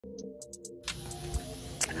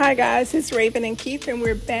Hi guys, it's Raven and Keith and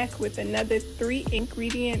we're back with another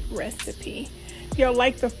 3-ingredient recipe. If y'all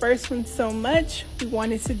like the first one so much, we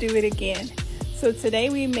wanted to do it again. So today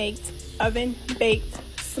we made oven baked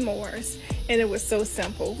s'mores and it was so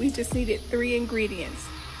simple. We just needed 3 ingredients: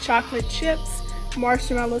 chocolate chips,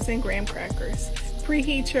 marshmallows, and graham crackers.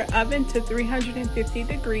 Preheat your oven to 350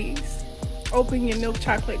 degrees. Open your milk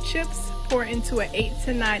chocolate chips, pour into an 8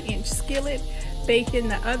 to 9 inch skillet. Bake in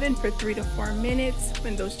the oven for 3 to 4 minutes.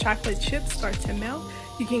 When those chocolate chips start to melt,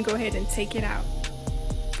 you can go ahead and take it out.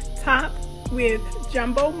 Top with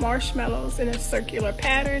jumbo marshmallows in a circular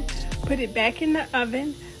pattern. Put it back in the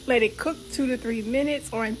oven. Let it cook 2 to 3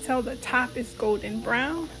 minutes or until the top is golden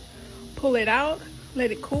brown. Pull it out. Let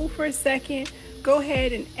it cool for a second. Go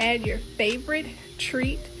ahead and add your favorite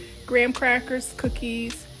treat: graham crackers,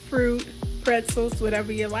 cookies, fruit, pretzels,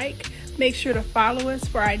 whatever you like. Make sure to follow us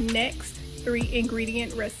for our next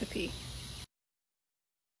 3-ingredient recipe.